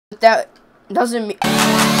But that doesn't mean...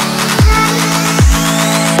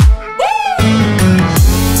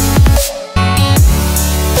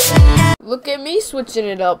 Look at me switching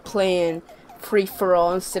it up, playing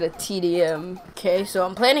free-for-all instead of TDM. Okay, so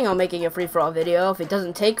I'm planning on making a free-for-all video if it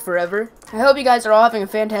doesn't take forever. I hope you guys are all having a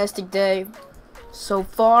fantastic day so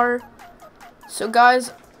far. So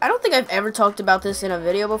guys, I don't think I've ever talked about this in a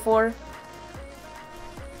video before,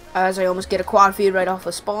 as I almost get a quad feed right off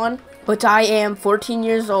of spawn. But I am 14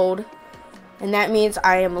 years old, and that means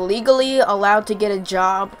I am legally allowed to get a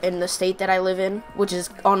job in the state that I live in, which is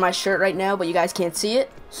on my shirt right now, but you guys can't see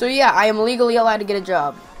it. So yeah, I am legally allowed to get a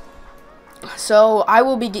job. So I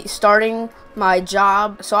will be starting my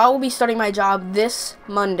job. So I will be starting my job this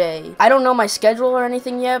Monday. I don't know my schedule or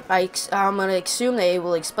anything yet. I'm gonna assume they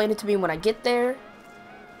will explain it to me when I get there,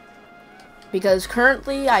 because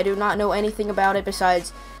currently I do not know anything about it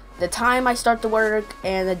besides the time I start to work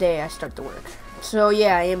and the day I start to work. So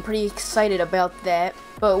yeah, I am pretty excited about that.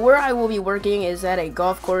 But where I will be working is at a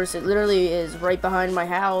golf course. It literally is right behind my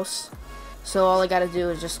house. So all I gotta do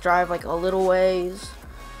is just drive like a little ways.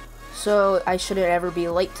 So I shouldn't ever be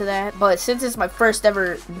late to that. But since it's my first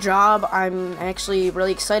ever job, I'm actually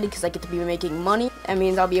really excited because I get to be making money. That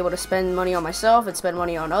means I'll be able to spend money on myself and spend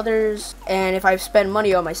money on others. And if I spend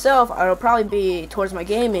money on myself, it'll probably be towards my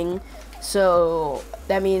gaming. So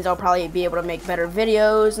that means I'll probably be able to make better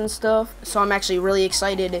videos and stuff. So I'm actually really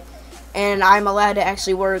excited. And I'm allowed to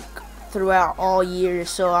actually work throughout all year.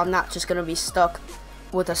 So I'm not just going to be stuck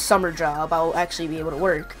with a summer job. I'll actually be able to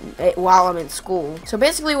work while I'm in school. So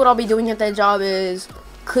basically what I'll be doing at that job is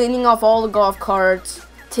cleaning off all the golf carts,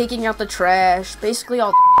 taking out the trash, basically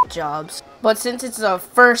all jobs. But since it's a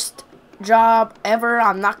first job ever,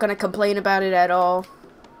 I'm not gonna complain about it at all.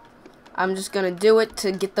 I'm just gonna do it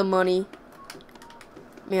to get the money.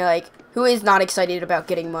 I mean, like, who is not excited about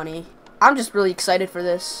getting money? I'm just really excited for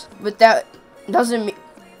this. But that doesn't mean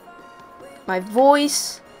my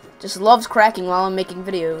voice just loves cracking while I'm making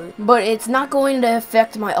videos. But it's not going to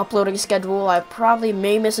affect my uploading schedule. I probably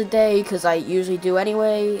may miss a day because I usually do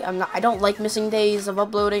anyway. I don't like missing days of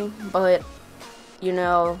uploading, but you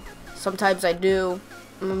know, sometimes I do.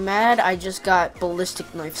 I'm mad I just got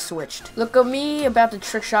ballistic knife switched. Look at me about to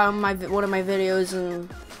trick shot on one of my videos in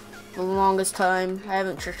the longest time. I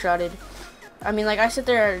haven't trick shotted. I mean, like, I sit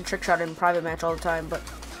there and trick shot in private match all the time, but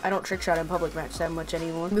I don't trick shot in public match that much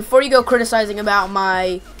anymore. Before you go criticizing about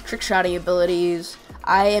my trick shotting abilities,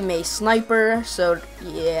 I am a sniper, so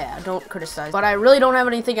yeah, don't criticize. But I really don't have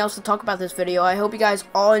anything else to talk about this video. I hope you guys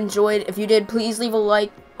all enjoyed. If you did, please leave a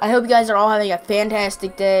like. I hope you guys are all having a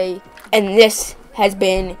fantastic day. And this has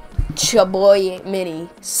been Chaboy Mini.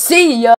 See ya!